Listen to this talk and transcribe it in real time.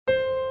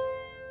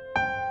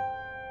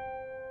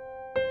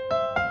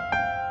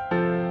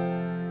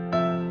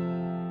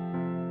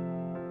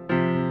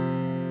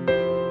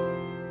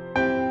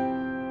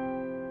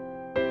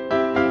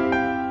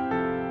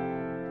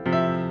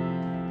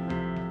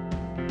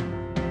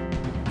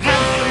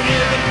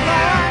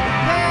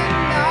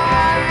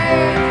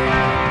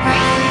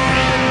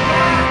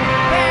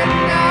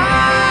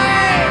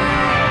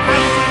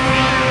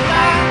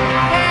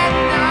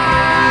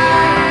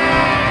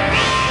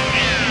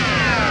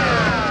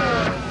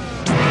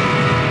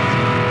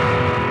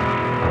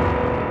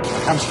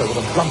hamster with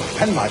a blunt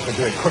penknife would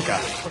do it quicker.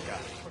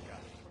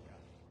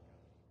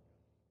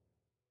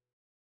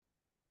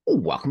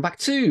 Welcome back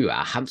to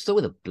A Hamster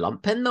with a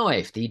Blunt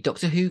Penknife, the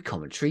Doctor Who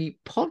commentary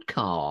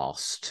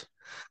podcast.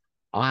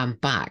 I am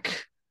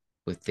back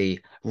with the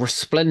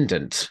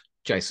resplendent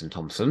Jason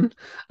Thompson.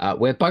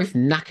 We're both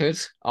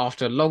knackered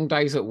after long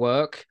days at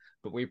work,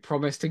 but we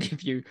promise to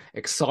give you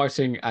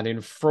exciting and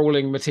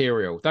enthralling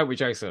material, don't we,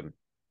 Jason?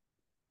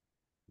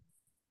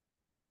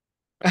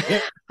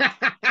 Yeah.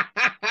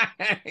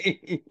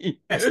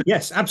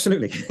 Yes,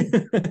 absolutely.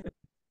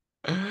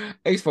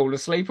 He's fallen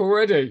asleep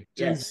already.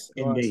 Yes,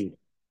 indeed.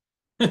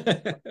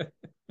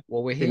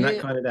 Well, we're here. In that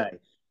kind of day.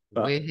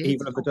 But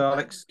Evil of the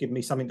Daleks, give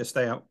me something to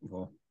stay up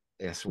for.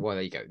 Yes, well,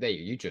 there you go.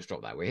 You just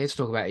dropped that. We're here to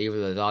talk about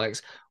Evil of the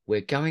Daleks.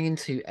 We're going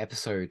into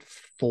episode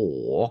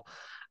 4,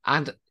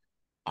 and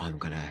I'm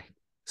going to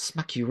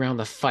smack you around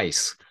the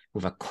face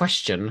with a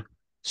question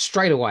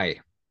straight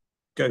away.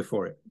 Go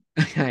for it.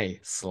 Okay,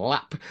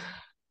 slap.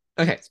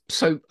 Okay,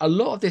 so a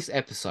lot of this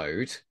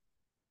episode,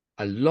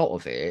 a lot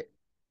of it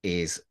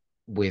is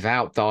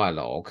without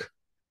dialogue,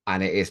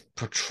 and it is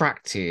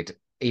protracted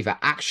either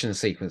action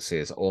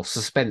sequences or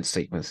suspense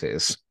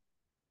sequences.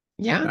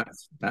 Yeah,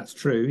 that's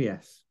true.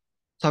 Yes.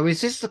 So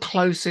is this the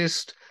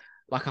closest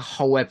like a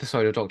whole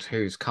episode of Doctor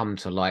Who's come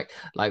to like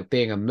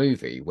being a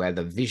movie where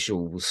the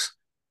visuals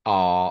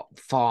are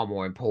far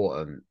more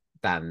important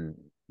than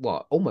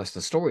almost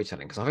the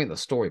storytelling? Because I think the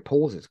story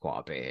pauses quite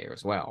a bit here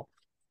as well.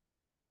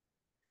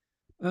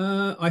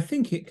 I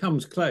think it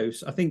comes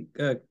close. I think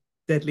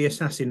Deadly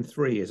Assassin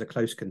 3 is a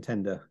close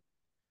contender.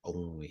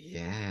 Oh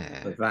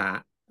yeah. For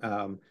that.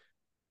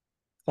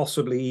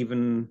 Possibly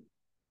even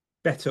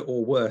better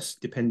or worse,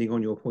 depending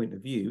on your point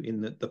of view, in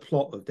that the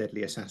plot of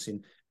Deadly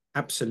Assassin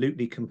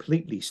absolutely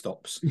completely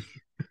stops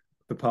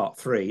for part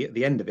 3. At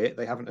the end of it,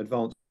 they haven't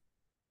advanced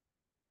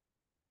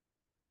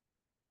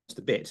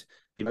a bit.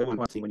 You know,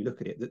 one thing when you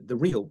look at it, the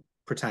real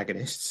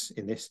protagonists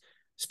in this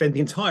spend the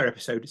entire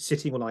episode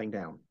sitting or lying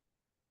down.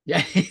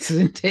 Yes,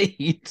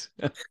 indeed.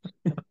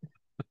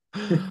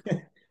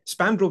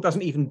 Spandrel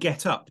doesn't even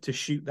get up to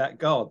shoot that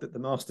guard that the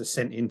Master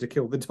sent in to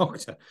kill the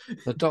Doctor.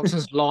 The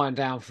Doctor's lying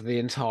down for the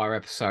entire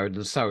episode,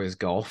 and so is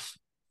Goff.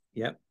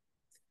 Yep.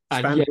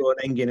 Spandrel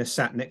and Engin are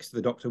sat next to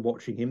the Doctor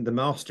watching him. The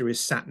Master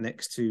is sat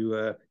next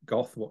to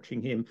Goth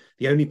watching him.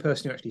 The only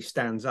person who actually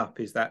stands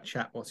up is that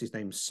chap, what's his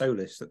name,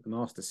 Solus, that the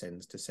Master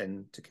sends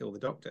to kill the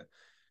Doctor.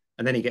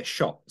 And then he gets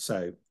shot,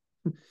 so...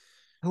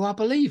 Who I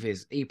believe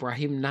is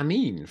Ibrahim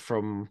Namin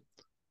from...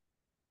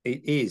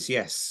 It is,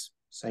 yes.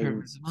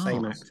 Same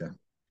actor.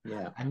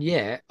 Yeah. And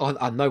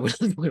I know we're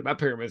talking about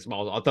Pyramid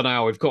Smiles. I don't know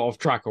how we've got off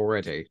track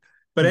already.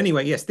 But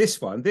anyway, yes,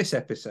 this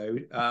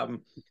episode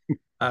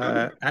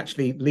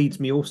actually leads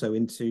me also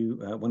into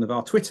one of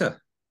our Twitter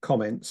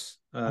comments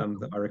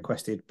that I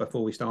requested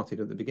before we started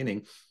at the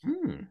beginning.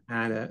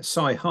 And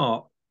Cy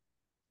Hart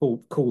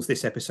calls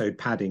this episode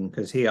padding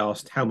because he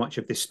asked how much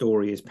of this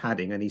story is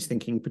padding, and he's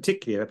thinking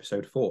particularly of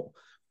episode 4.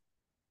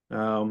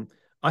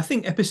 I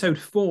think episode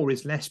 4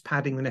 is less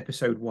padding than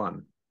episode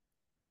 1.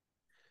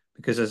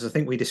 Because as I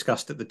think we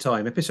discussed at the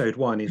time, episode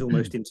 1 is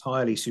almost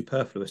entirely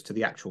superfluous to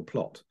the actual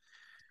plot.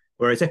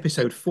 Whereas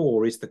episode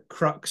 4 is the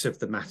crux of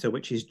the matter,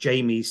 which is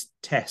Jamie's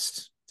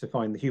test to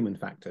find the human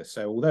factor.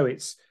 So although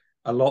it's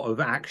a lot of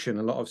action,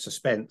 a lot of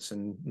suspense,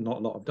 and not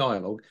a lot of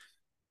dialogue,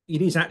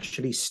 it is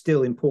actually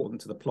still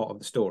important to the plot of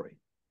the story.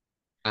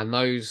 And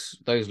those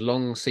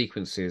long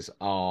sequences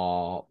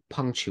are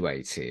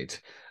punctuated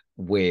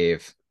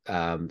with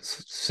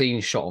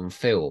scene shot on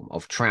film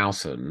of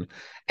Troughton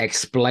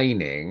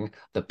explaining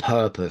the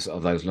purpose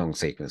of those long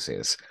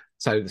sequences.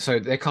 So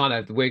they're kind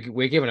of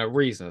we're given a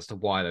reason as to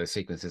why those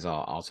sequences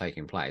are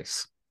taking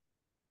place.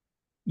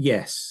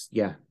 Yes,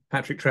 yeah.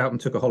 Patrick Troughton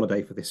took a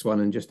holiday for this one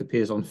and just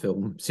appears on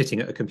film, sitting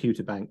at a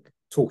computer bank,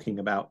 talking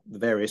about the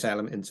various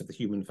elements of the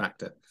human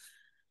factor.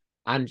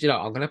 And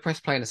I'm going to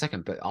press play in a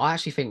second, but I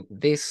actually think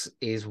this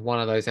is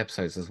one of those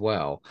episodes as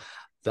well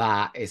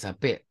that is a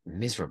bit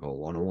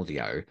miserable on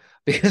audio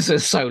because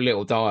there's so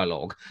little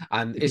dialogue,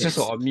 and it's just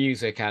sort of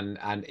music, and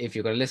if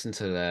you're going to listen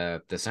to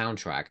the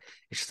soundtrack,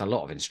 it's just a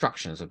lot of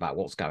instructions about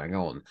what's going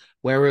on,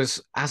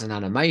 whereas as an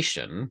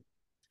animation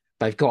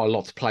they've got a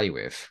lot to play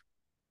with.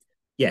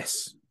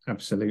 Yes,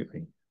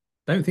 absolutely.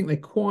 Don't think they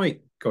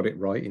quite got it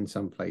right in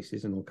some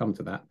places, and we'll come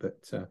to that,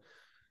 but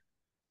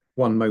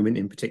one moment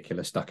in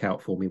particular stuck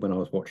out for me when I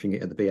was watching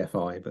it at the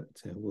BFI, but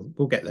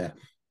we'll get there.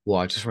 Well,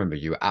 I just remember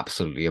you were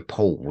absolutely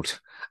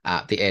appalled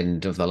at the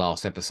end of the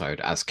last episode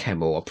as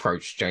Kemmel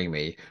approached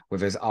Jamie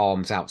with his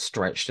arms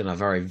outstretched in a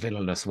very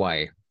villainous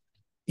way.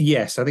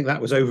 Yes, I think that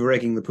was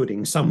over-egging the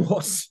pudding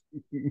somewhat.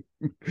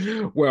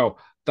 Well,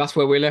 that's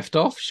where we left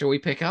off. Shall we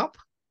pick up?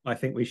 I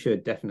think we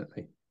should,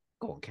 definitely.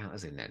 Go on, count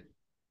us in then.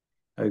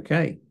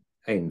 Okay.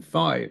 In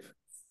 5,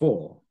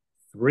 4,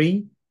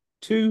 3,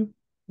 2,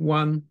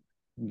 1,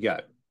 go.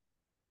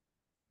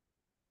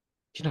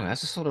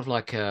 That's a sort of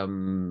like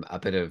a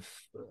bit of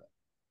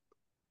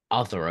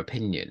other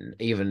opinion,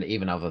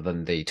 even other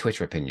than the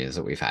Twitter opinions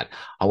that we've had.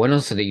 I went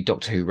onto the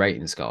Doctor Who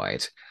ratings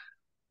guide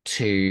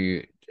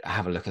to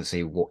have a look and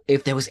see what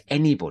if there was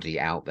anybody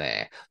out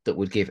there that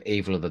would give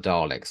Evil of the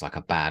Daleks like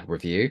a bad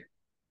review.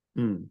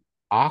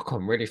 I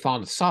couldn't really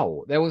find a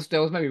soul. There was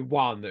maybe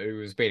one who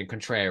was being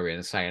contrarian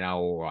and saying, "Oh,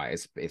 all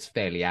right, it's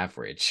fairly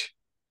average."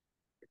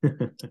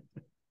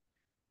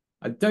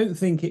 I don't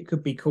think it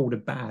could be called a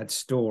bad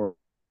story.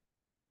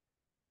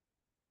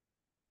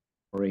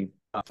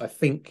 I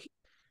think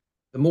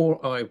the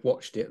more I've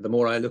watched it, the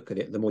more I look at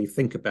it, the more you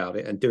think about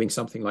it. And doing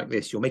something like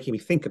this, you're making me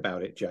think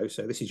about it, Joe.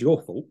 So this is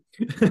your fault.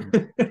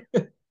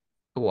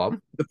 Go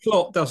on. The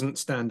plot doesn't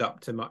stand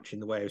up to much in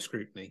the way of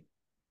scrutiny.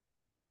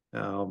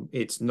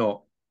 It's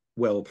not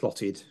well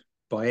plotted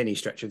by any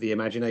stretch of the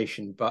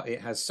imagination, but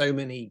it has so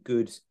many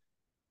good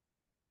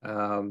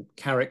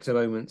character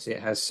moments. It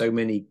has so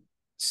many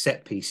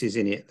set pieces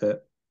in it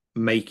that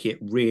make it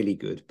really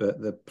good, but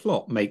the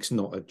plot makes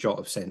not a jot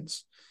of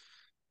sense.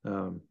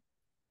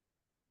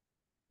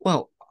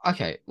 Well,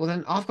 okay. Well,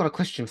 then I've got a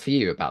question for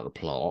you about the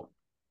plot.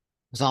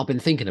 Because I've been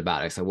thinking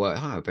about it. So,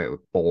 a bit of a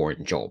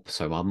boring job.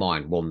 So my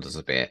mind wanders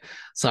a bit.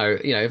 So,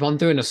 if I'm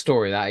doing a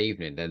story that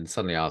evening, then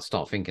suddenly I'll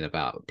start thinking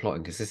about plot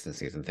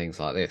inconsistencies and things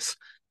like this.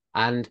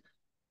 And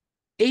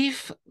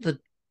if the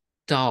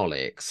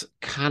Daleks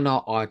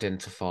cannot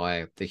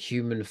identify the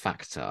human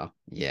factor,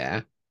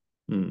 yeah.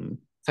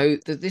 So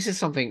this is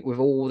something with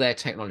all their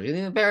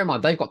technology. Bear in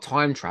mind, they've got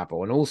time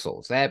travel and all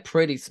sorts. They're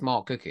pretty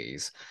smart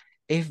cookies.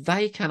 If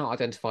they cannot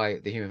identify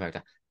the human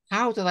factor,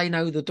 how do they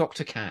know the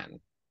Doctor can?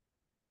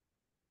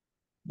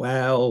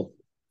 Well,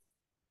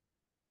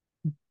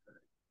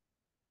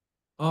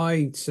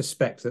 I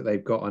suspect that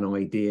they've got an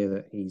idea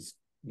that he's,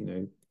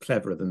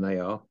 cleverer than they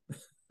are.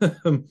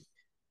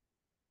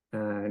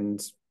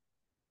 And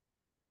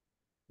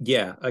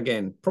yeah,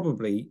 again,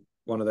 probably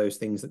one of those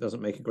things that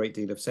doesn't make a great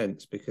deal of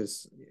sense,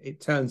 because it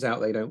turns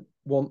out they don't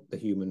want the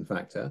human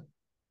factor.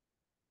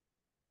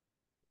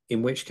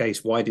 In which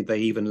case, why did they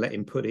even let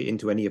him put it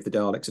into any of the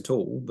Daleks at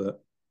all?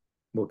 But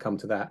we'll come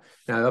to that.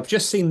 Now, I've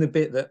just seen the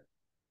bit that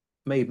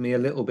made me a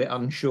little bit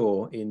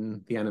unsure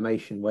in the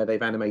animation, where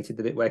they've animated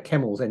the bit where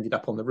Kemmels ended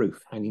up on the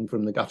roof hanging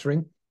from the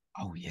guttering.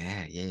 Oh,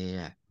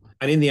 yeah.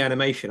 And in the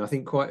animation, I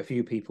think quite a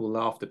few people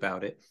laughed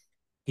about it.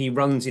 He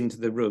runs into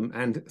the room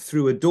and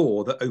through a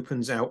door that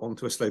opens out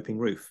onto a sloping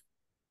roof.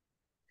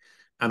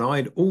 And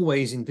I'd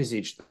always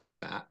envisaged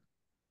that,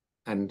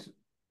 and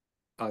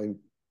I'm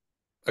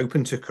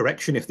open to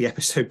correction if the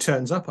episode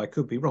turns up. I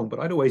could be wrong, but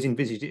I'd always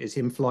envisaged it as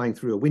him flying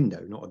through a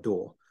window, not a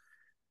door,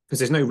 because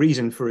there's no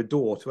reason for a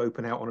door to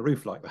open out on a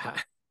roof like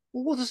that.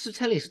 Well, what does the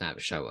telesnap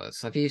show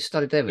us? Have you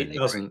studied them? It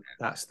doesn't.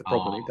 That's the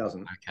problem. It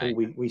doesn't. Okay.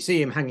 We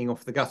see him hanging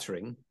off the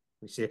guttering.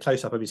 We see a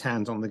close-up of his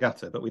hands on the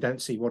gutter, but we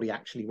don't see what he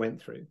actually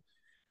went through.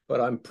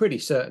 But I'm pretty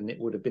certain it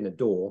would have been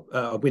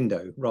a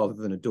window rather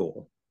than a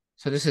door.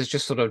 So this is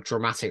just sort of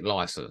dramatic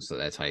license that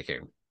they're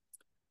taking.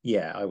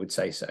 Yeah, I would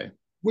say so.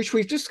 Which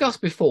we've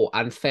discussed before,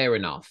 and fair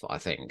enough, I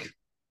think.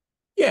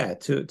 Yeah,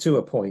 to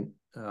a point.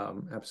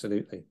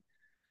 Absolutely.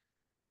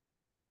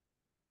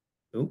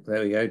 Oh,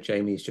 there we go.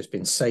 Jamie's just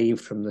been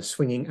saved from the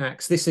swinging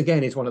axe. This,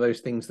 again, is one of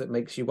those things that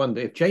makes you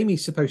wonder, if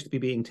Jamie's supposed to be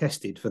being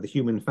tested for the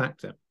human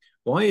factor,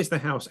 why is the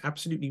house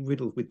absolutely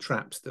riddled with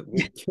traps that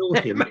will kill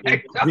him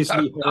in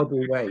grisly,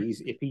 horrible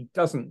ways if he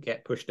doesn't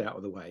get pushed out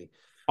of the way?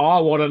 I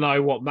want to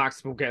know what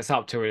Maximal gets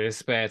up to in his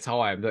spare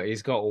time, that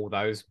he's got all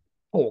those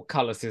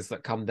portcullises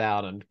that come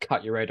down and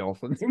cut your head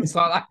off and things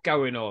like that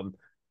going on.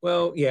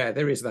 Well, yeah,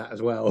 there is that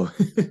as well.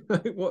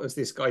 What has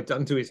this guy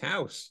done to his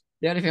house?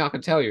 The only thing I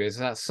can tell you is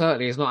that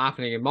certainly is not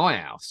happening in my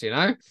house,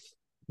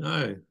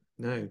 No,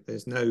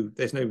 there's no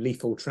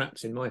lethal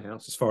traps in my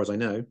house, as far as I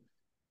know.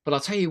 But I'll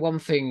tell you one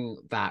thing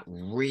that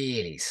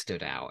really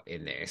stood out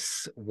in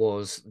this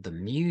was the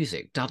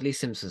music. Dudley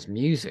Simpson's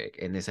music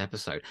in this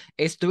episode.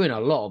 It's doing a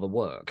lot of the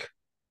work.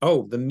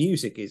 Oh, the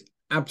music is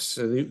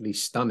absolutely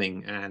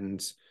stunning.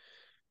 And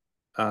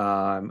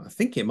I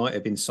think it might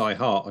have been Cy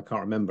Hart. I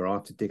can't remember. I'll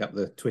have to dig up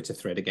the Twitter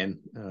thread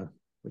again,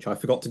 which I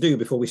forgot to do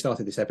before we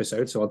started this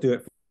episode. So I'll do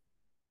it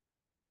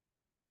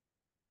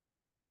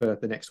for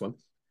the next one.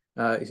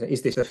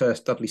 Is this the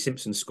first Dudley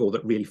Simpson score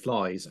that really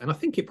flies? And I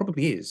think it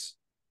probably is.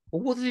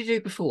 Well, what did he do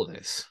before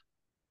this?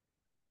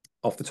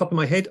 Off the top of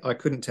my head, I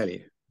couldn't tell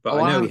you. But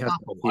I know he has.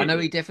 I know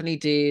he definitely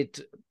did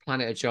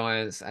Planet of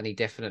Giants, and he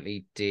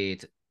definitely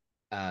did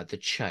The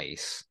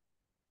Chase.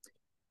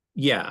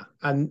 Yeah,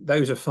 and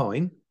those are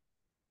fine.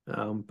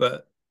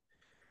 But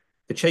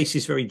The Chase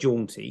is very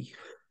jaunty.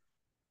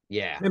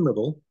 Yeah.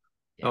 Memorable.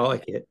 Yeah. I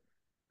like it.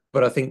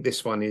 But I think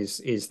this one is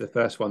the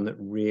first one that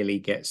really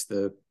gets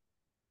the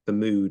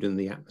mood and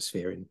the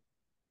atmosphere in,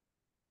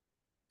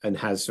 and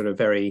has sort of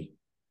very...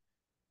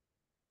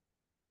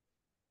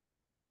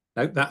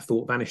 No, that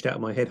thought vanished out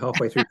of my head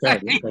halfway through.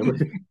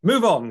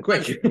 Move on,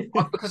 quick.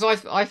 Because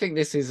I think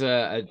this is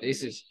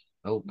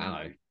oh,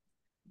 hello.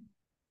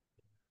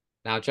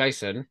 Now,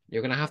 Jason,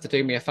 you're going to have to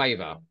do me a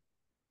favour.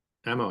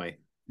 Am I?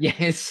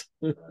 Yes.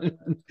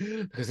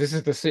 Because this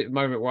is the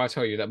moment where I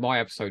tell you that my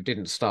episode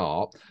didn't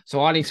start.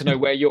 So I need to know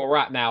where you're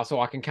at now so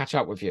I can catch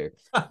up with you.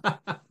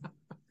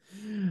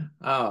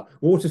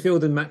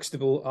 Waterfield and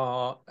Maxtable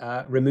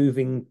are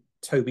removing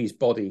Toby's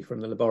body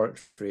from the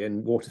laboratory,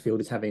 and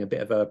Waterfield is having a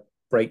bit of a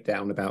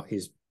breakdown about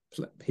his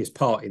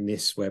part in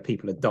this, where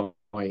people are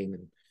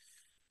dying.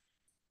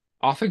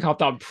 I think I've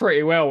done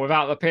pretty well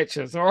without the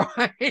pictures. All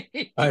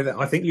right.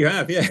 I think you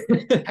have, yeah.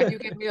 Can you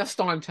give me a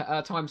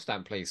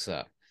timestamp, please,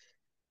 sir?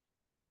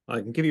 I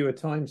can give you a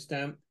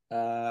timestamp.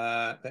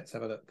 Let's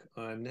have a look.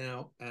 I'm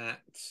now at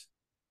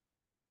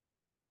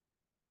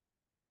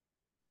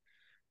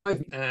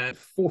 5 and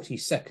 40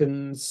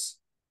 seconds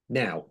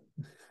now.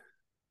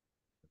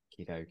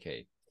 Okie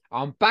dokie.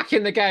 I'm back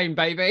in the game,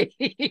 baby.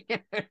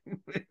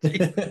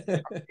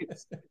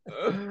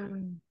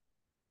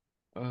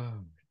 Oh,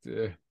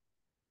 dear.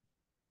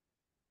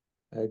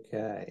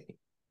 Okay.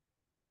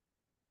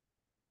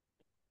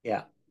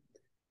 Yeah.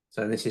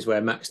 So this is where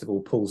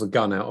Maxtable pulls a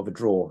gun out of a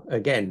drawer.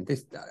 Again,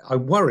 I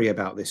worry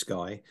about this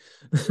guy.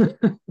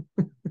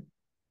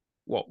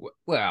 What?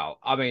 Well,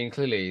 I mean,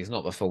 clearly he's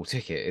not the full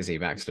ticket, is he,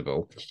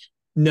 Maxtable?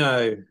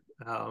 No.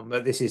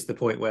 But this is the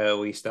point where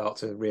we start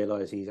to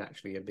realise he's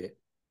actually a bit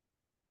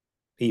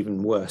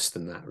even worse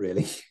than that,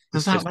 really.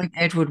 Does that make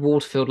Edward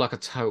Waterfield like a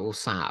total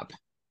sap?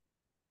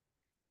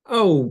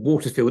 Oh,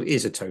 Waterfield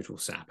is a total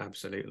sap,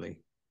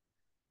 absolutely.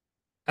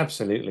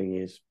 Absolutely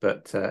is.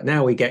 But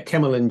now we get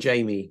Kemmel and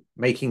Jamie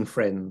making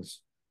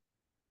friends.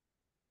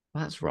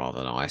 That's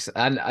rather nice.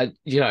 And,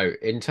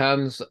 in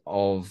terms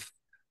of,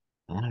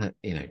 don't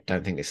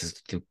think this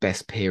is the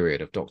best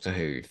period of Doctor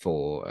Who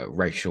for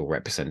racial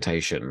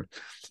representation.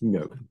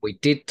 No. We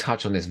did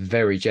touch on this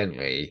very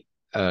gently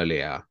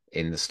earlier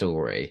in the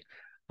story.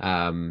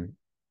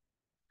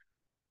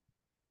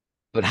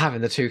 But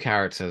having the two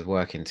characters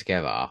working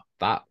together,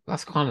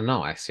 that's kind of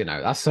nice.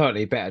 That's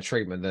certainly better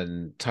treatment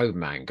than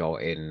Toadman got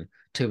in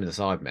Tomb of the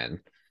Sidemen.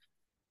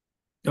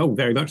 Oh,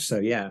 very much so,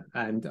 yeah.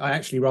 And I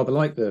actually rather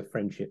like the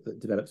friendship that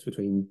develops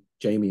between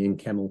Jamie and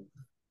Kemmel.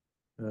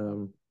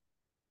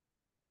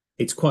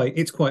 It's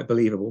quite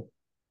believable.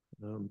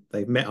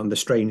 They've met under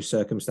strange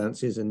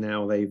circumstances, and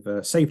now they've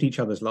saved each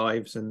other's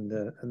lives, and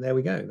there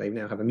we go. They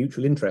now have a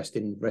mutual interest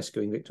in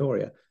rescuing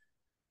Victoria.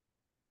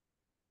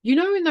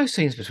 In those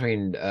scenes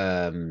between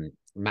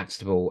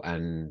Maxtable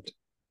and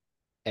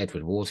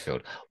Edward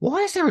Waterfield, why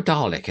is there a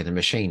Dalek in the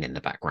machine in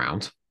the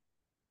background?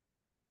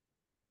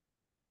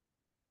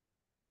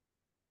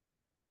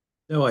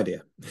 No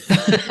idea.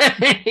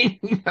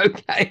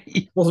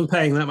 Okay. Wasn't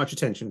paying that much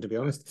attention, to be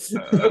honest.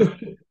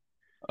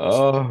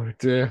 Oh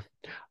dear.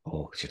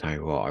 Oh, do you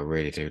know what? I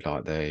really do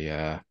like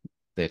the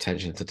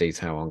attention to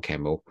detail on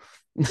Kemmel.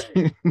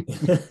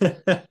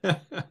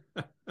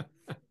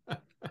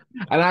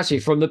 And actually,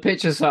 from the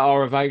pictures that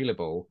are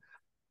available,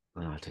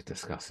 I did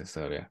discuss this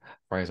earlier.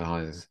 Fraser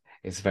Hines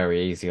is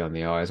very easy on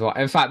the eye as well.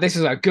 In fact, this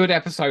is a good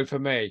episode for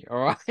me. All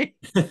right.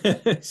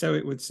 So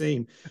it would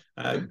seem.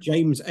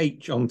 James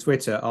H on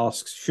Twitter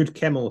asks, should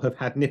Kemmel have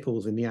had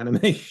nipples in the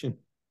animation?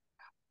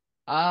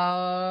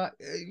 Yeah,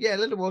 a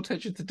little more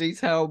attention to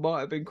detail might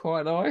have been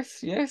quite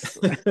nice. Yes.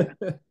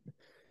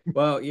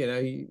 Well,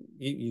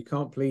 you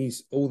can't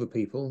please all the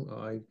people.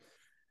 I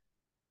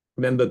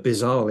remember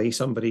bizarrely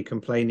somebody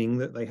complaining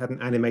that they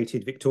hadn't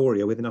animated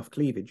Victoria with enough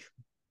cleavage.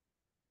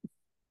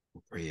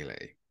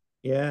 Really?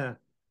 Yeah.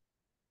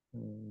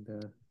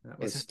 And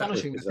it's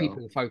astonishing that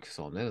people focus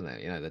on, isn't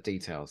it? The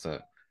details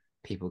that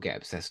people get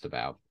obsessed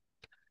about.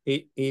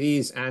 It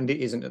is, and it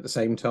isn't at the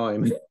same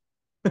time.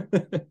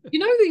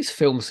 These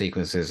film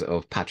sequences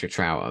of Patrick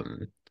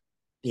Troughton?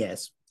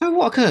 Yes. So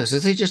what occurs?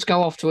 Does he just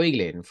go off to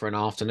Ealing for an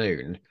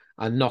afternoon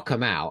and knock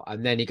them out,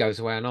 and then he goes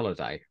away on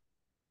holiday?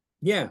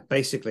 Yeah,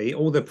 basically,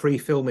 all the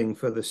pre-filming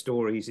for the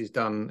stories is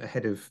done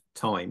ahead of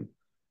time.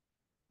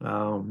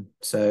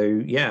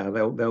 So yeah,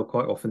 they'll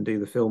quite often do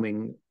the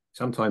filming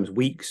sometimes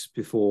weeks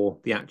before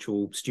the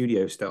actual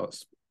studio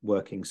starts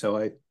working. So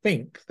I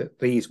think that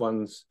these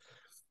ones,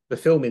 the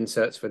film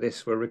inserts for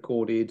this were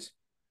recorded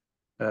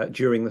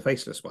during the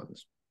Faceless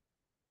ones.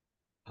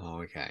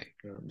 Oh, okay.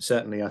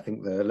 Certainly, I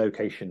think the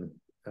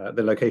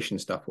location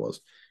stuff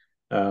was.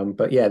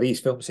 But yeah, these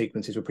film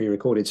sequences were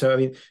pre-recorded. So I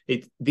mean,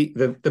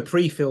 the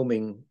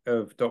pre-filming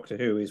of Doctor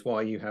Who is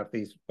why you have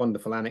these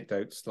wonderful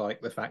anecdotes,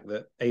 like the fact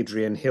that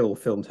Adrian Hill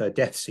filmed her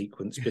death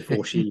sequence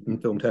before she even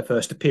filmed her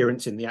first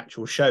appearance in the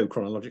actual show,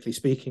 chronologically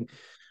speaking.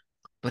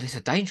 But it's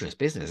a dangerous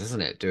business,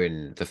 isn't it?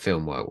 Doing the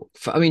film work.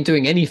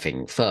 Doing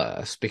anything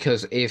first,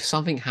 because if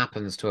something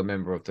happens to a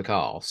member of the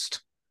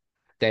cast,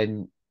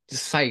 then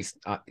just say,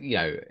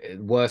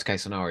 worst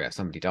case scenario,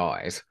 somebody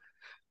dies,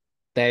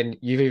 then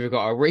you've either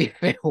got to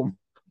refilm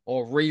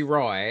or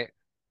rewrite.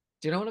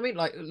 Do you know what I mean?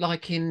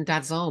 Like in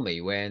Dad's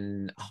Army,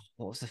 when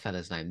what was the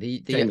fella's name? The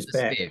James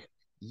Beck.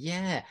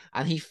 Yeah,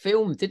 and he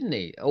filmed, didn't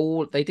he?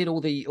 They did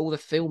all the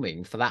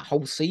filming for that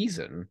whole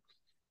season.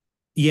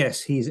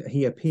 Yes,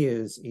 he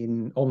appears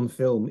on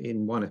film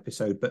in one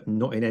episode, but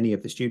not in any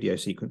of the studio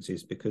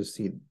sequences because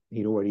he'd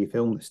already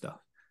filmed the stuff,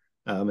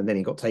 and then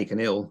he got taken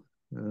ill.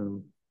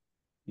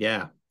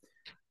 Yeah.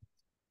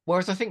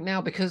 Whereas I think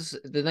now, because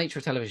the nature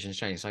of television has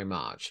changed so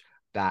much,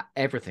 that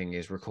everything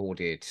is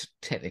recorded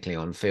technically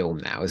on film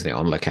now, isn't it?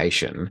 On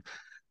location,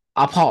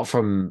 apart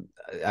from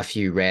a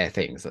few rare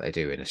things that they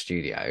do in a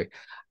studio.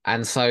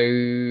 And so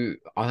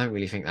I don't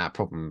really think that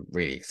problem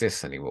really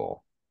exists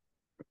anymore.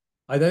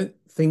 I don't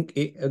think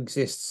it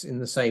exists in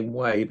the same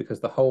way because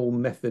the whole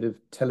method of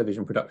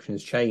television production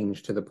has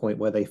changed to the point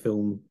where they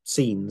film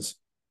scenes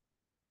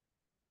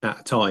at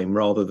a time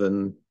rather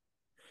than,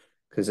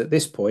 because at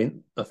this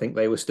point, I think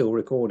they were still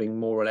recording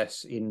more or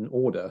less in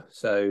order.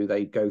 So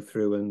they go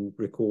through and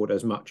record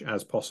as much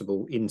as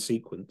possible in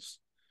sequence.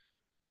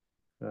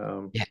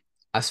 Yeah,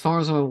 as far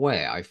as I'm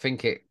aware, I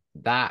think it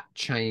that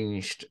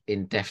changed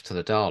in Death to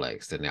the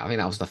Daleks, didn't it? I think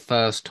that was the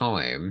first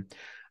time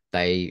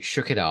they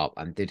shook it up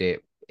and did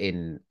it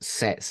in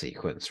set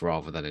sequence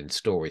rather than in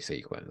story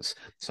sequence.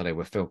 So they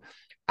were filmed,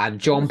 and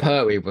John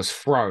Pertwee was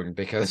thrown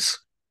because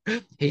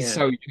he's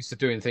so used to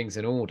doing things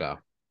in order.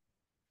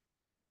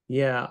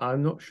 Yeah,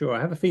 I'm not sure. I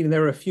have a feeling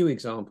there are a few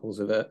examples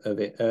of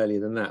it earlier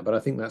than that, but I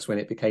think that's when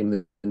it became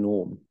the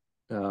norm.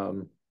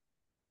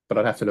 But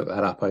I'd have to look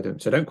that up.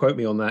 Don't quote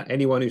me on that.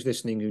 Anyone who's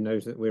listening who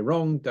knows that we're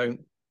wrong, don't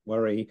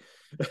worry.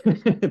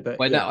 But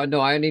well, yeah. No,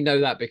 I only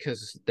know that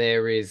because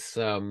there is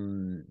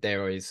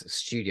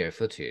studio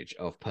footage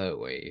of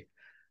Pertwee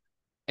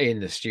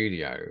in the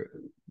studio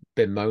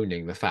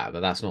bemoaning the fact that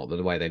that's not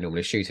the way they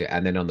normally shoot it.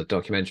 And then on the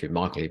documentary,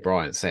 Michael E.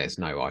 Bryant says,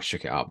 "No, I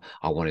shook it up.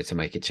 I wanted to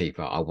make it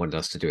cheaper. I wanted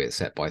us to do it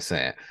set by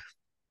set."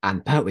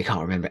 And Pertwee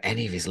can't remember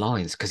any of his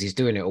lines because he's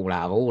doing it all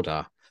out of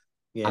order.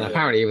 Yeah. And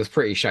apparently he was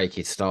pretty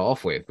shaky to start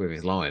off with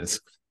his lines.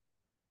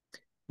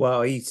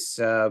 Well, he's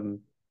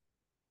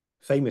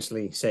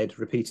famously said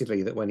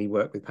repeatedly that when he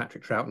worked with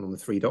Patrick Troughton on the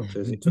Three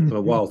Doctors, it took them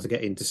a while to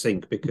get into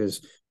sync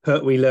because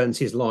Pertwee learns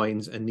his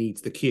lines and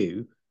needs the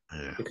cue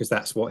because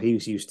that's what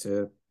he's used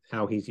to,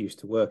 how he's used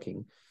to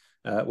working.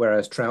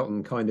 Whereas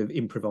Troughton kind of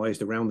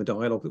improvised around the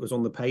dialogue that was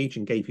on the page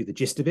and gave you the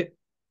gist of it.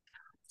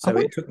 So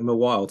it took them a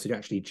while to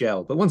actually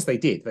gel. But once they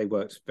did, they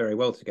worked very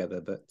well together.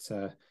 But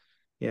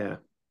yeah.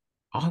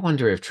 I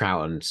wonder if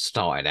Troughton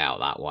started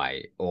out that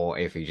way or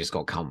if he just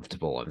got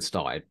comfortable and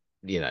started,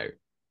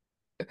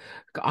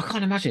 I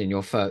can't imagine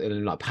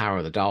in like Power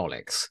of the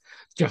Daleks,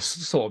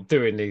 just sort of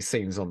doing these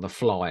scenes on the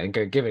fly and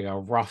giving a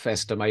rough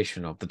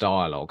estimation of the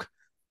dialogue.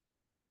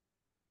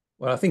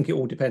 Well, I think it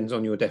all depends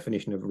on your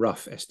definition of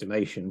rough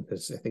estimation,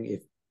 because I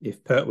think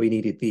if Pertwee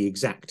needed the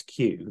exact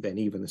cue, then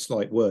even a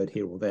slight word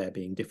here or there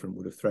being different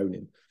would have thrown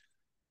him.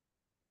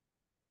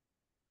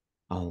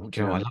 Oh,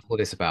 Joe, I love all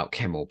this about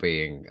Kemmel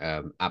being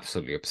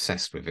absolutely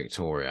obsessed with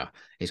Victoria.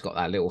 He's got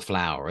that little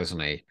flower, isn't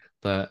he?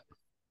 But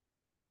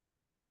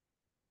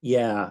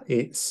yeah,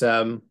 it's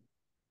kind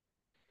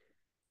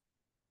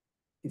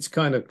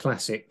of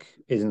classic,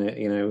 isn't it?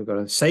 We've got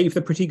to save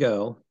the pretty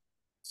girl.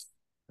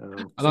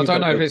 And I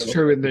don't know if it's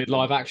true in the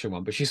live action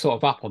one, but she's sort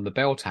of up on the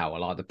bell tower,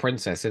 like the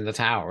princess in the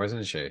tower,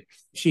 isn't she?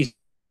 She's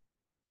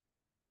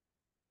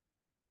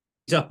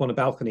up on a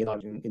balcony.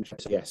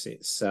 Yes,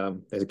 it's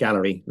there's a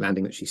gallery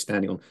landing that she's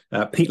standing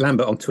on. Pete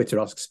Lambert on Twitter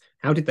asks,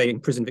 how did they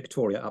imprison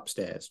Victoria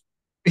upstairs?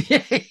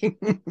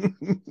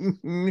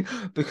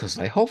 Because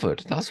they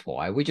hovered. That's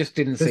why we just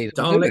didn't see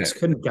them. Daleks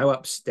couldn't go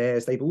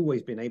upstairs. They've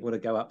always been able to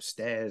go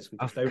upstairs. We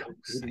just don't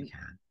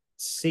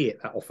see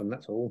it that often.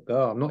 That's all.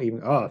 I'm not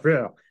even.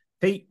 Real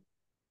Pete.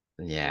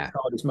 Yeah,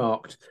 card is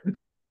marked.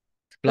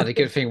 Bloody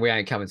good thing we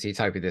ain't coming to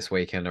Utopia this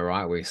weekend. All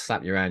right, we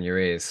slap you around your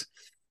ears.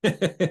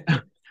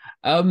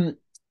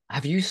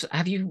 Have you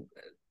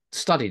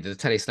studied the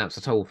telesnaps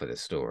at all for this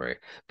story?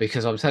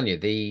 Because I'm telling you,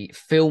 the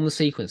film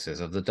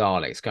sequences of the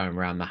Daleks going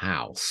around the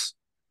house,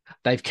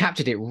 they've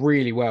captured it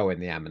really well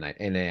in the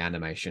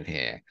animation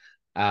here.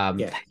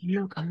 They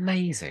look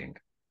amazing.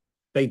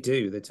 They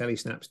do. The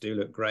telesnaps do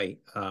look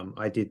great.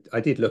 I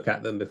did look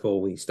at them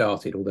before we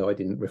started, although I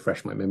didn't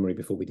refresh my memory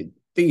before we did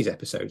these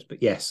episodes.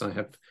 But yes, I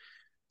have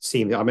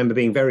seen them. I remember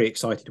being very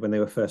excited when they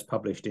were first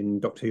published in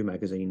Doctor Who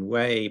magazine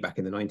way back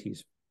in the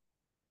 90s.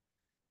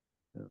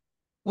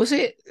 Was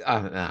it,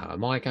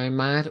 am I going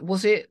mad?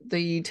 Was it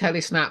the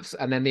telesnaps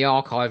and then the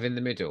archive in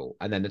the middle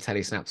and then the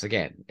telesnaps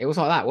again? It was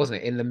like that,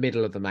 wasn't it? In the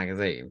middle of the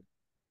magazine.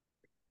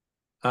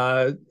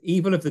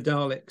 Evil of the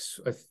Daleks,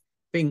 I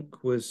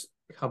think, was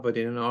covered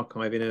in an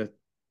archive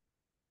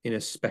in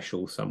a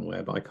special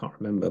somewhere, but I can't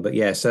remember. But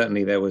yeah,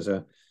 certainly there was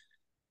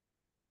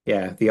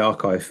the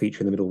archive feature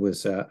in the middle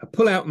was a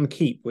pull out and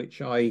keep,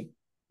 which I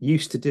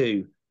used to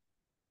do.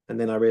 And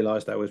then I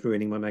realized I was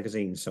ruining my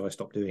magazine, so I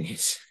stopped doing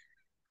it.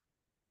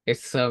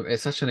 It's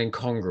such an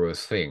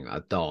incongruous thing,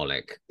 a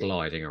Dalek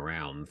gliding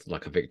around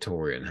like a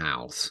Victorian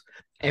house.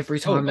 Every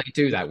time they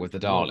do that with the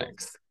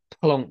Daleks,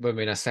 plonk them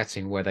in a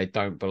setting where they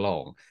don't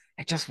belong,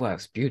 it just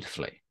works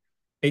beautifully.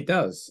 It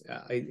does.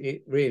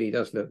 It really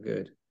does look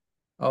good.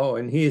 Oh,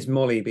 and here's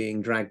Molly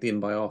being dragged in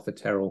by Arthur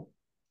Terrell.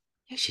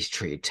 Yeah, she's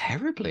treated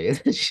terribly,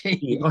 isn't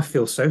she? I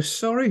feel so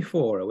sorry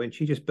for her when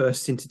she just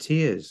bursts into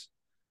tears.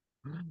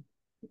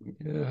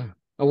 Yeah.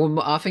 Oh,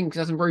 well, I think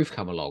doesn't Ruth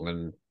come along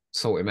and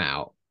sort him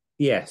out?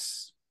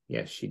 Yes,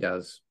 she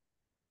does.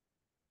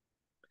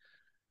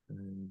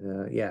 And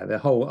the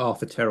whole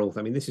Arthur Terrell.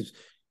 I mean, this is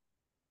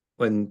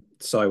when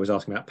Si was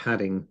asking about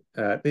padding.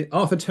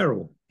 Arthur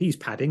Terrell, he's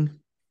padding.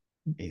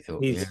 He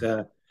thought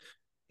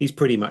He's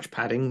pretty much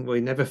padding.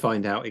 We never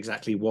find out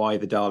exactly why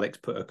the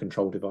Daleks put a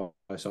control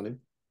device on him.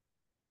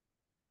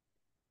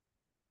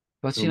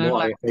 But and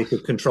why, if they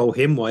could control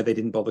him, why they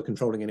didn't bother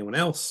controlling anyone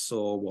else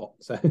or what.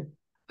 So,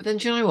 but then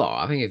do you know what?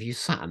 I think if you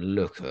sat and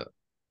look at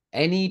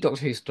any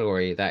Doctor Who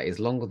story that is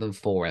longer than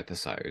 4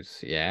 episodes,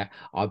 yeah,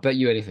 I bet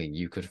you anything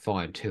you could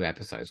find 2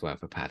 episodes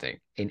worth of padding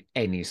in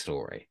any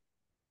story.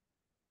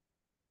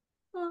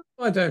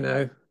 I don't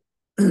know.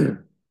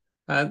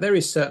 There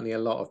is certainly a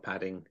lot of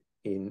padding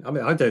in. I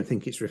mean, I don't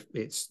think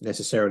it's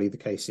necessarily the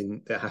case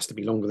in that has to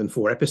be longer than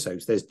 4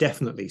 episodes. There's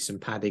definitely some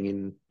padding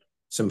in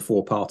some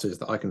 4-parters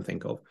that I can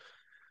think of,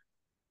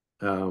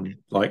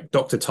 like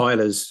Dr.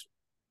 Tyler's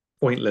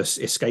pointless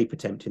escape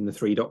attempt in The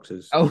Three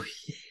Doctors. Oh,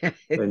 yeah.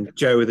 When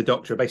Joe and the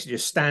Doctor are basically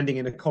just standing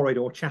in a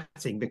corridor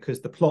chatting because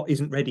the plot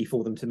isn't ready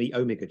for them to meet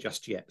Omega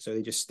just yet. So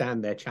they just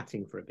stand there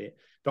chatting for a bit.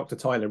 Dr.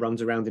 Tyler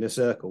runs around in a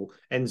circle,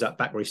 ends up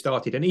back where he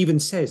started, and even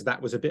says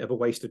that was a bit of a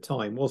waste of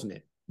time, wasn't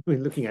it? I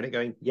mean, looking at it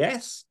going,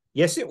 yes,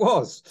 it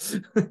was.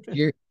 Do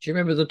you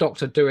remember the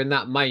Doctor doing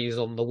that maze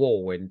on the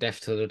wall in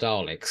Death to the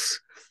Daleks?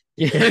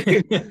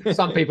 Yeah.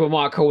 Some people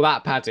might call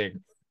that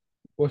padding.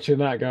 Watching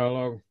that go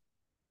along.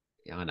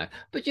 Yeah, I know.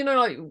 But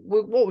like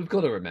what we've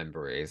got to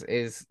remember is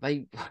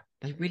they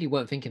really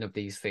weren't thinking of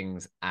these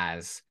things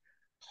as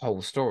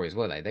whole stories,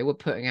 were they? They were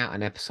putting out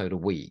an episode a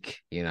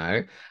week,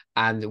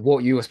 and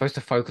what you were supposed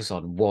to focus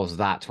on was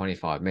that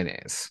 25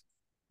 minutes.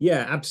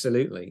 Yeah,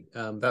 absolutely.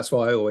 That's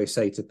why I always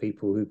say to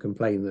people who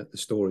complain that the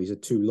stories are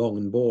too long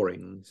and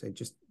boring, say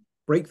just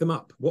break them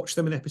up, watch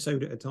them an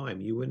episode at a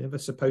time. You were never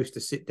supposed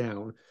to sit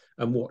down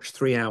and watch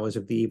 3 hours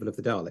of The Evil of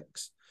the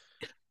Daleks.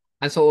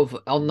 And sort of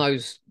on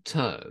those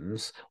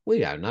terms, we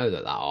don't know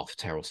that Arthur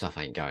Terrell stuff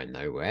ain't going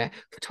nowhere.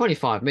 For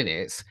 25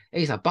 minutes,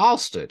 he's a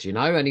bastard,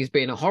 and he's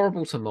being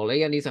horrible to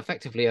Molly, and he's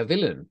effectively a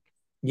villain.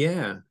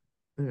 Yeah,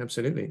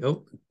 absolutely.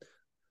 Oh,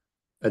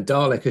 a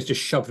Dalek has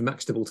just shoved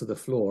Maxtable to the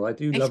floor. I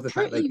do love the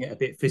fact they get a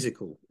bit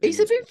physical. He's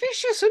a bit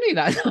vicious, isn't he?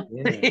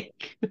 That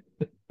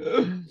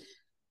yeah.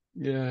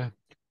 Yeah.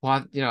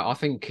 Well, I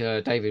think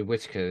David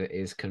Whittaker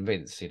is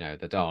convinced, the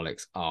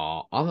Daleks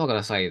are, I'm not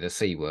going to say the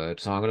C word,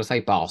 so I'm going to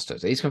say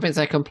bastards. He's convinced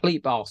they're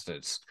complete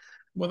bastards.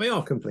 Well, they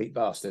are complete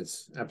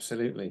bastards,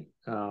 absolutely.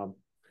 Yeah,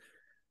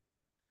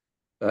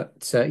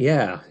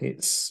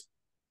 it's...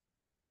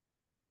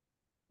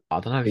 I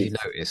don't know if you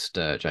noticed,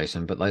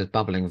 Jason, but those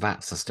bubbling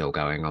vats are still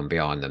going on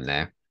behind them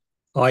there.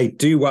 I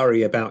do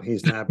worry about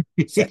his lab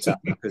setup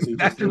because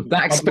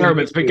that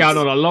experiment's been going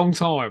on a long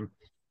time.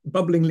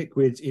 Bubbling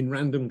liquids in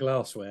random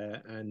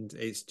glassware, and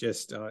it's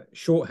just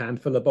shorthand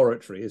for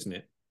laboratory, isn't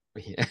it?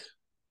 Yeah.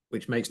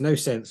 Which makes no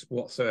sense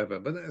whatsoever.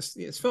 But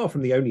it's far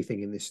from the only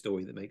thing in this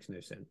story that makes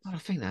no sense. I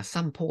think there's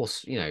some poor,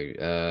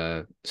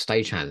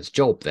 stagehand's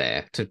job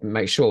there to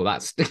make sure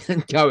that's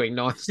going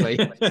nicely.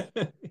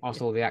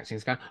 After all the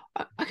acting's going.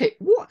 Okay,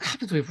 what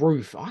happens with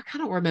Ruth? I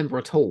cannot remember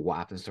at all what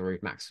happens to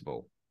Ruth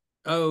Maxtable.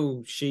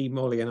 Oh, she,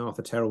 Molly, and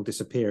Arthur Terrell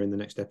disappear in the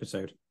next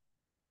episode.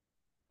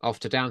 Off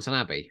to Downton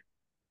Abbey.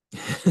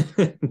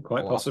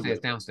 Quite possibly.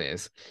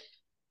 Downstairs.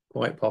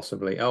 Quite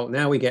possibly. Oh,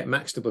 now we get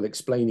Maxtable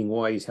explaining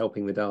why he's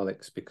helping the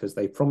Daleks, because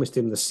they promised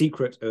him the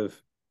secret of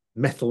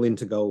metal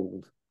into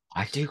gold.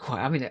 I think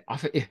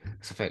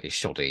it's a fairly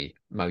shoddy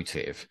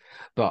motive,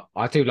 but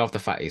I do love the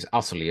fact he's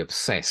utterly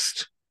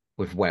obsessed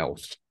with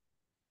wealth,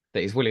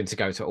 that he's willing to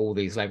go to all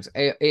these lengths.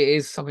 It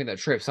is something that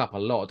trips up a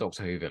lot of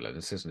Doctor Who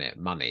villains, isn't it?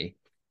 Money.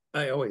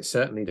 Oh, it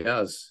certainly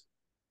does.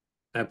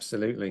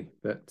 Absolutely.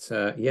 But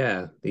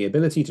yeah, the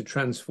ability to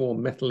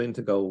transform metal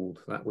into gold,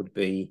 that would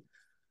be,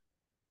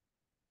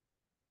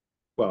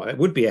 well, it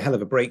would be a hell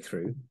of a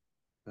breakthrough.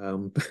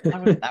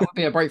 That would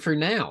be a breakthrough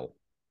now.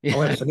 Yeah.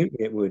 Oh,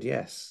 absolutely it would,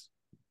 yes.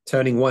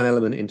 Turning one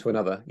element into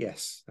another.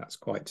 Yes, that's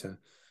quite...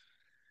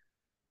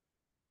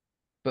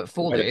 But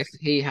for this,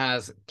 he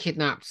has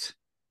kidnapped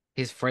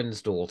his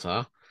friend's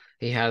daughter.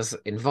 He has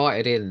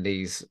invited in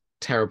these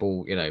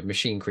terrible,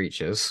 machine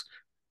creatures.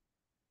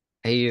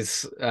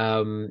 He's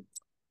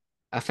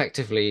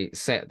effectively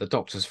set the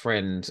Doctor's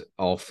friend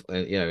off,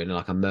 in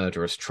like a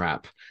murderous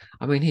trap.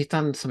 I mean, he's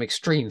done some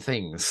extreme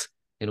things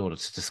in order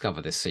to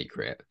discover this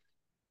secret.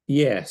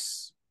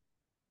 Yes,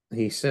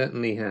 he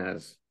certainly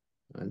has.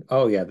 And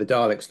oh yeah, the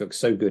Daleks look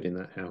so good in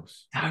that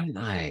house, don't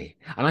they?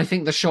 And I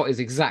think the shot is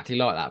exactly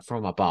like that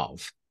from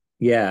above.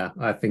 Yeah,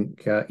 I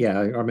think. Yeah,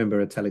 I remember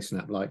a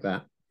telesnap like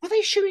that. Are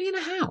they shooting in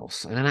a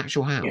house, in an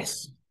actual house?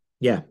 Yes.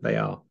 Yeah, they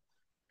are.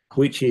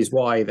 Which is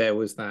why there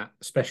was that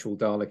special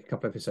Dalek a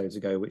couple of episodes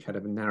ago, which had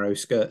a narrow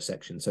skirt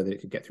section so that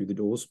it could get through the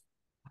doors.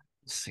 I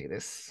see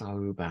this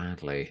so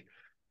badly.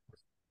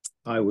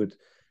 I would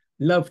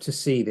love to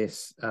see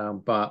this,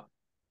 but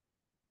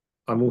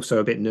I'm also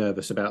a bit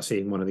nervous about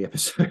seeing one of the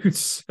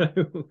episodes.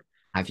 So.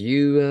 Have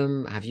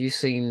you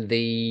seen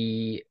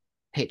the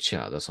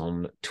picture that's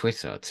on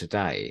Twitter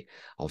today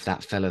of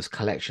that fella's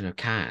collection of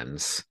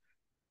cans?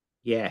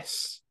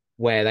 Yes.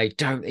 Where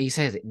he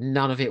says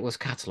none of it was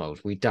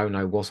catalogued. We don't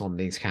know what's on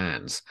these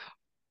cans.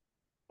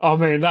 I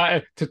mean,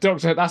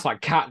 that's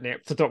like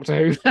catnip to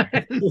Doctor Who.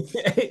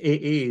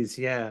 It is,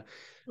 yeah.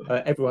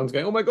 Everyone's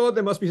going, oh my God,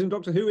 there must be some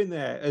Doctor Who in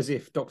there, as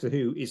if Doctor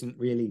Who isn't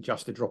really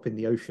just a drop in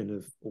the ocean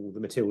of all the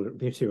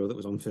material that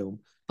was on film.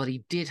 But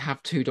he did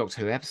have 2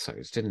 Doctor Who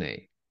episodes, didn't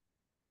he?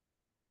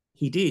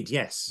 He did,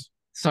 yes.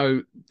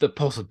 So the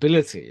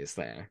possibility is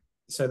there.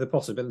 So the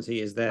possibility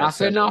is there.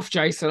 That's enough,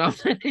 Jason. I'm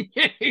telling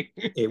you.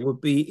 It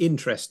would be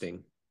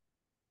interesting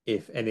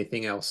if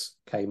anything else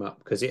came up,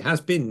 because it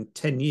has been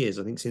 10 years,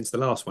 I think, since the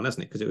last one,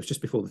 hasn't it? Because it was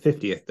just before the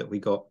 50th that we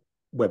got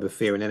Web of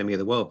Fear and Enemy of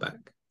the World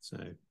back. So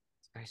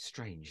it's very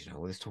strange,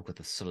 all this talk of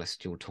the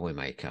Celestial Toy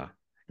Maker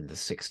in the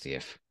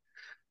 60th.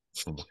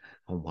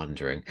 I'm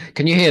wondering.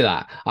 Can you hear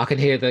that? I can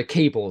hear the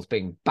keyboards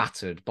being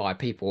battered by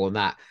people on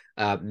that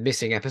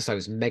missing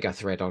episodes mega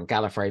thread on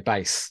Gallifrey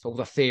base. All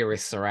the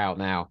theorists are out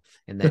now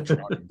in their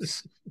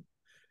droves.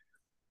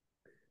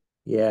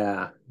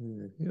 Yeah,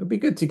 it would be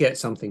good to get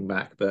something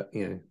back, but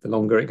the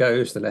longer it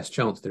goes, the less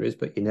chance there is.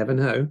 But you never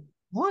know.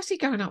 Why is he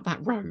going up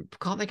that rope?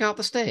 Can't they go up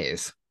the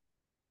stairs?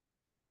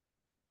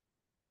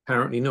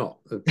 Apparently not.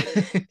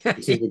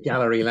 It's a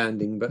gallery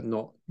landing, but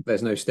not.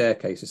 There's no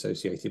staircase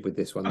associated with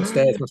this one. The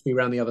stairs must be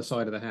around the other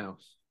side of the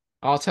house.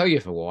 I'll tell you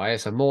for why.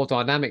 It's a more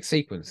dynamic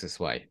sequence this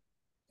way.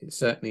 It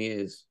certainly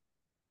is.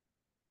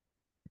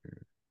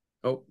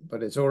 Oh,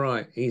 but it's all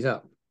right. He's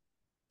up.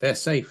 They're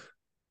safe.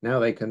 Now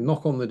they can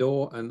knock on the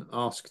door and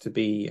ask to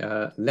be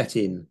let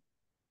in.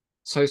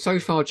 So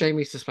far,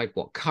 Jamie's displayed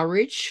what?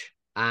 Courage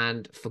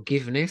and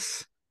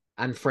forgiveness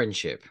and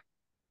friendship.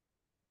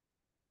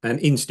 And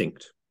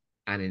instinct.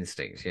 And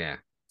instinct, yeah.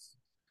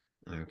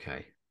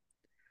 Okay.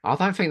 I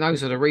don't think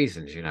those are the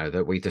reasons,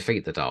 that we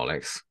defeat the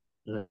Daleks.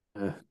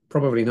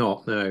 Probably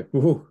not, no.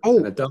 Ooh,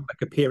 and a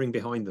Dalek appearing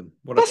behind them.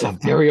 That's a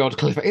very odd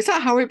cliff. Is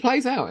that how it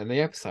plays out in the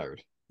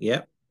episode?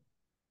 Yep.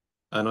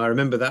 And I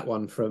remember that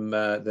one from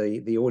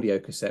the audio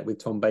cassette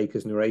with Tom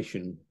Baker's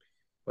narration,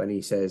 when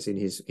he says in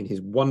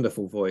his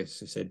wonderful voice,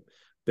 he said,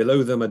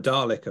 "Below them a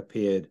Dalek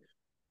appeared.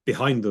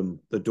 Behind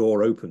them the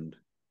door opened.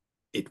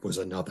 It was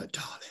another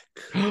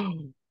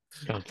Dalek."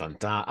 Dun, dun,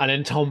 dun. And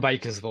in Tom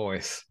Baker's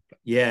voice.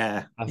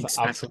 Yeah, that's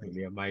exactly.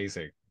 Absolutely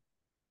amazing.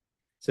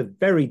 It's a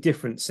very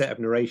different set of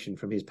narration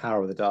from his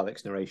Power of the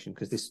Daleks narration,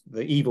 because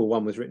the evil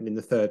one was written in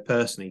the third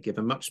person. He gave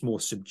a much more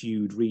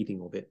subdued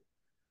reading of it.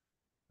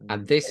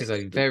 And this is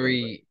a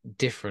very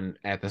different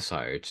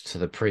episode to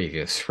the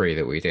previous 3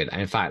 that we did.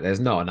 And in fact, there's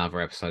not another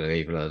episode of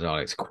Evil of the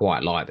Daleks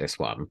quite like this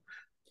one.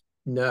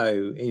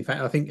 No, in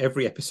fact, I think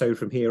every episode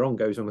from here on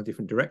goes on a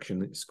different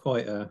direction. It's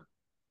quite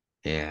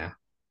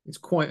it's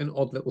quite an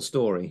odd little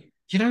story.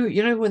 You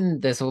know when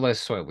there's all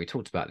those we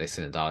talked about this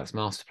in the Daleks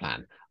master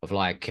plan of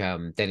like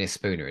Dennis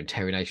Spooner and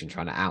Terry Nation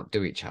trying to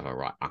outdo each other.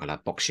 Right, I'm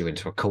gonna box you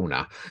into a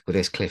corner with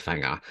this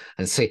cliffhanger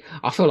and see.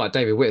 I feel like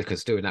David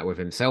Whittaker's doing that with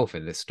himself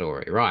in this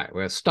story. Right,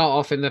 we'll start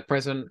off in the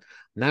present.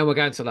 Now we're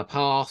going to the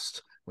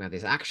past. We have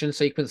these action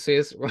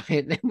sequences. Right,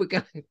 and then we're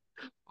going.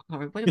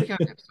 When do we go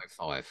to episode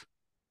 5?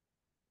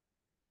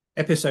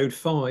 Episode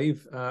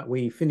 5,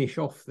 we finish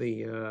off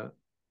the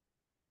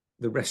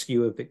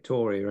rescue of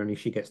Victoria, only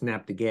she gets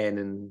nabbed again,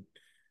 and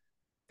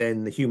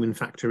then the human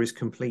factor is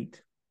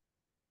complete.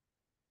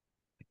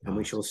 And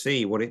we shall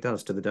see what it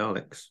does to the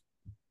Daleks.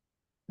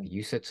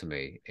 You said to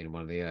me in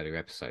one of the earlier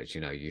episodes,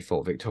 you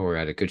thought Victoria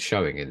had a good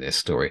showing in this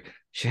story.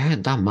 She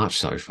hadn't done much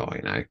so far,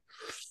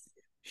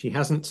 She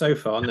hasn't so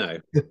far, no.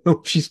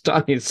 She's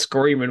done is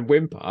scream and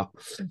whimper.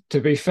 To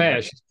be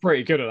fair, she's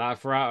pretty good at that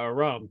throughout her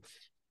run.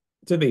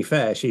 To be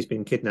fair, she's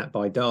been kidnapped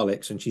by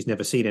Daleks and she's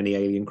never seen any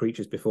alien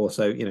creatures before.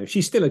 So,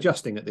 she's still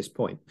adjusting at this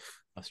point.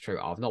 That's true.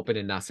 I've not been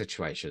in that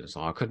situation,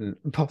 so I couldn't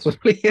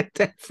possibly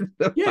attest to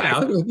the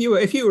fact.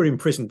 If you were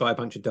imprisoned by a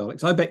bunch of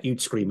Daleks, I bet you'd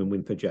scream and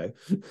whimper, Joe.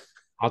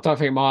 I don't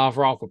think my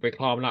other half would be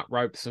climbing up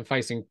ropes and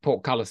facing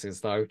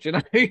portcullises, though. Do you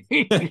know?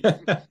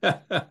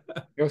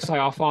 You'll say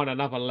I'll find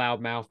another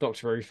loudmouth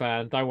Doctor Who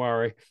fan. Don't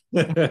worry.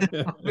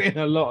 I'll be in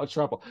a lot of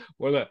trouble.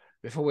 Well, look,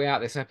 before we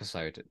out this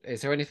episode,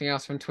 is there anything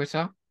else from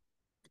Twitter?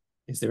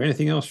 Is there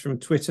anything else from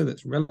Twitter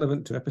that's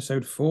relevant to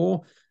episode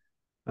 4?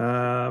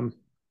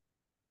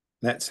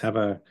 Let's have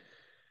a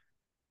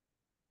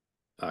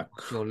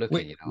you're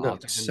looking,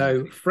 look.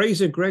 So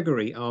Fraser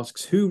Gregory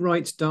asks, who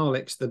writes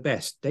Daleks the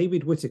best,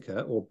 David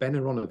Whittaker or Ben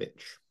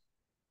Aronovich?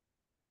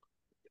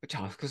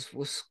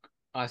 Because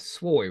I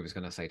swore he was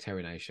going to say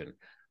Terry Nation.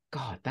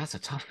 God, that's a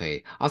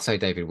toughie. I'd say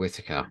David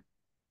Whittaker.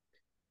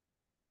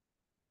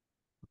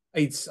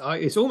 It's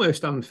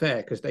almost unfair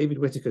because David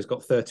Whittaker's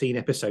got 13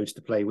 episodes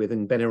to play with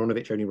and Ben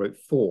Aronovich only wrote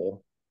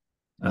 4.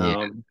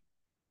 And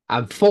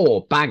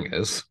 4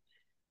 bangers.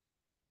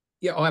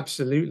 Yeah,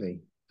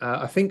 absolutely.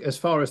 I think as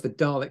far as the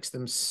Daleks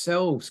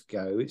themselves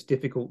go, it's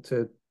difficult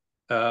to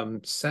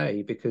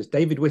say because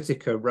David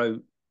Whittaker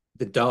wrote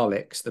the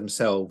Daleks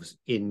themselves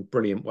in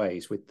brilliant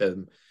ways, with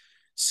them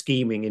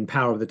scheming in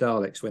Power of the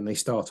Daleks when they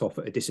start off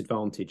at a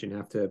disadvantage and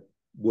have to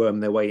worm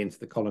their way into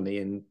the colony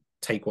and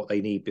take what they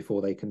need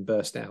before they can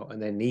burst out.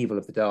 And then Evil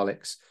of the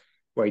Daleks,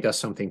 where he does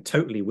something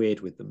totally weird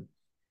with them.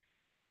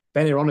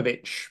 Ben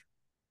Aronovich,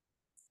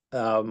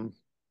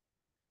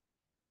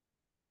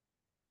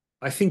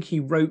 I think he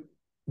wrote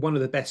one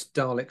of the best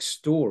Dalek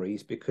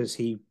stories because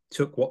he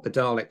took what the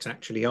Daleks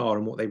actually are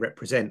and what they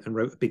represent and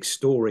wrote a big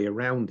story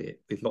around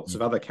it with lots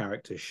of other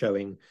characters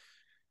showing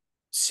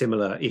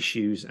similar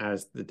issues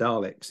as the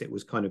Daleks. It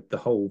was kind of the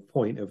whole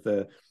point of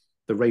the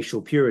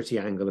racial purity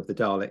angle of the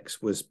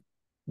Daleks was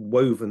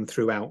woven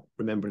throughout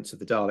Remembrance of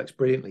the Daleks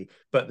brilliantly.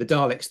 But the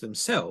Daleks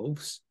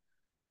themselves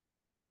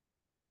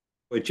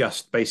were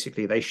just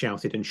basically, they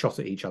shouted and shot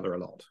at each other a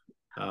lot.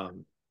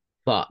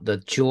 But the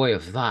joy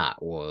of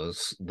that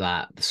was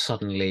that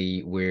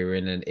suddenly we're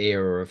in an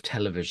era of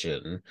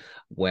television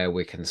where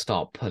we can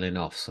start pulling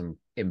off some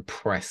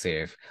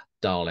impressive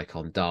Dalek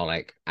on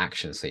Dalek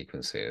action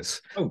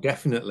sequences. Oh,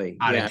 definitely.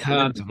 And yeah, in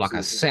terms of like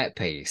a set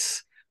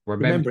piece,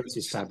 Remembrance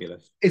is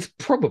fabulous. It's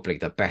probably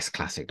the best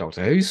classic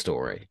Doctor Who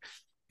story.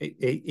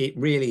 It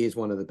really is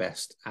one of the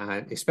best,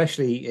 and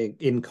especially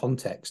in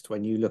context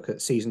when you look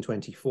at season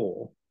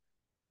 24,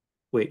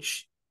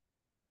 which,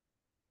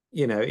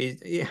 you know,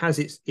 it has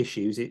its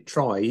issues. It's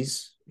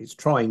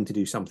trying to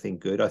do something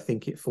good. I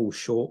think it falls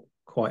short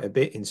quite a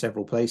bit in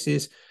several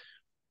places,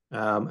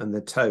 and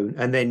the tone.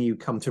 And then you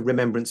come to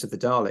Remembrance of the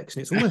Daleks,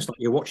 and it's almost like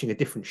you're watching a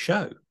different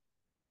show.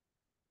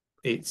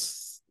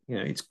 It's, you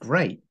know, it's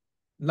great.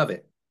 Love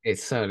it. It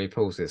certainly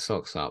pulls its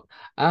socks up.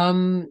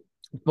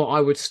 But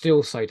I would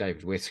still say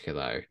David Whittaker,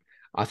 though.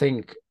 I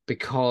think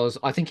because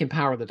I think in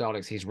Power of the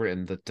Daleks, he's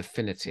written the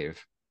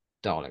definitive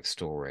Dalek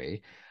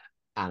story.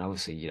 And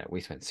obviously, you know,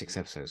 we spent 6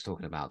 episodes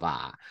talking about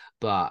that,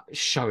 but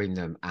showing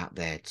them at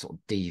their sort of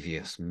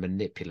devious,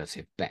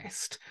 manipulative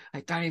best.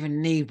 They don't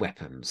even need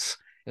weapons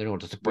in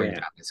order to bring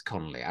down this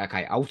Connolly.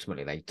 Okay,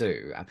 ultimately they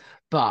do,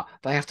 but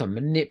they have to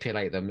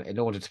manipulate them in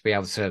order to be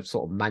able to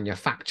sort of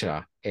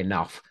manufacture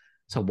enough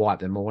to wipe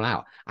them all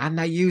out. And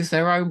they use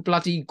their own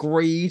bloody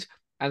greed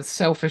and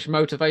selfish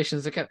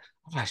motivations again.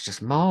 Oh, it's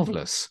just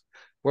marvelous.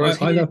 Whereas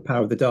I love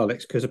Power of the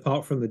Daleks because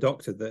apart from the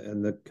Doctor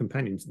and the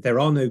companions, there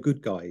are no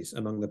good guys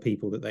among the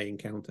people that they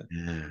encounter.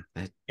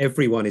 Yeah,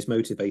 everyone is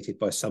motivated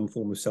by some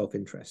form of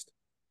self-interest.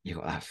 You've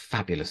got that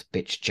fabulous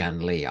bitch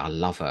Jan Lee. I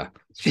love her.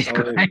 She's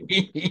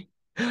great.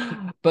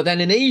 But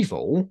then in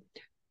Evil,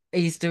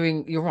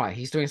 you're right,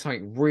 he's doing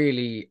something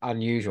really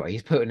unusual.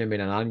 He's putting them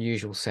in an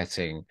unusual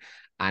setting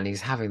and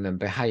he's having them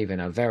behave in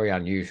a very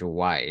unusual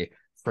way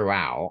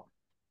throughout.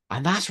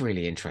 And that's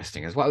really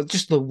interesting as well.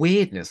 Just the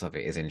weirdness of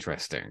it is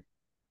interesting.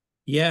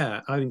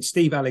 Yeah, I mean,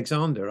 Steve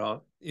Alexander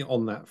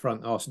on that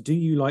front asked, do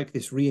you like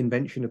this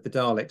reinvention of the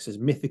Daleks as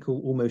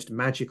mythical, almost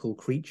magical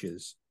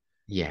creatures?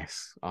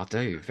 Yes, I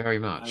do, very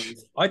much. And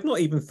I'd not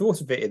even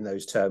thought of it in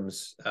those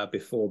terms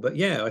before, but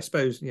yeah, I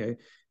suppose, you know,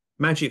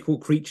 magical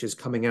creatures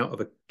coming out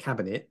of a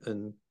cabinet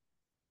and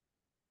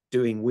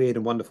doing weird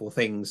and wonderful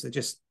things. They're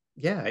just,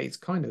 yeah, it's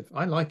kind of,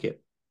 I like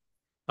it.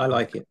 I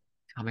like it.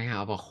 Coming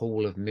out of a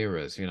hall of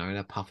mirrors, you know, in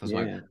a puff of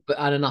smoke. But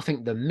and I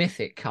think the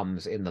mythic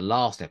comes in the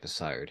last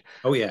episode.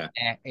 Oh yeah,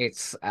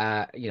 it's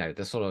you know,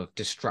 the sort of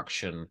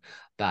destruction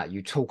that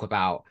you talk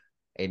about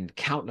in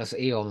countless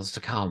eons to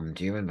come.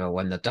 Do you remember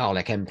when the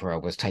Dalek Emperor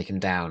was taken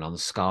down on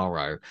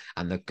Skaro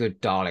and the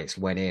good Daleks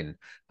went in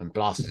and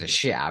blasted the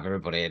shit out of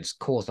everybody and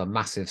caused a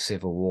massive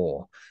civil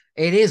war?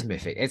 It is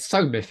mythic. It's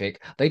so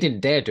mythic they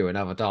didn't dare do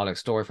another Dalek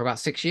story for about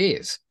 6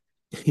 years.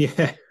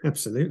 Yeah,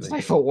 absolutely. So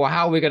I thought, well,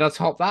 how are we going to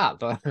top that?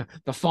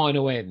 The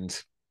final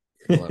end.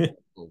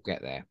 We'll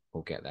get there.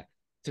 We'll get there.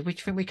 Do you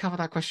think we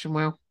covered that question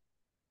well?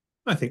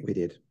 I think we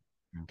did.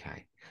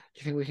 Okay. Do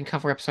you think we can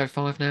cover episode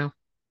 5 now?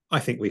 I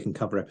think we can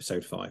cover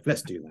episode 5.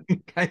 Let's do that.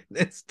 Okay,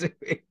 let's do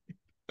it.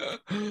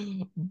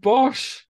 Bosh.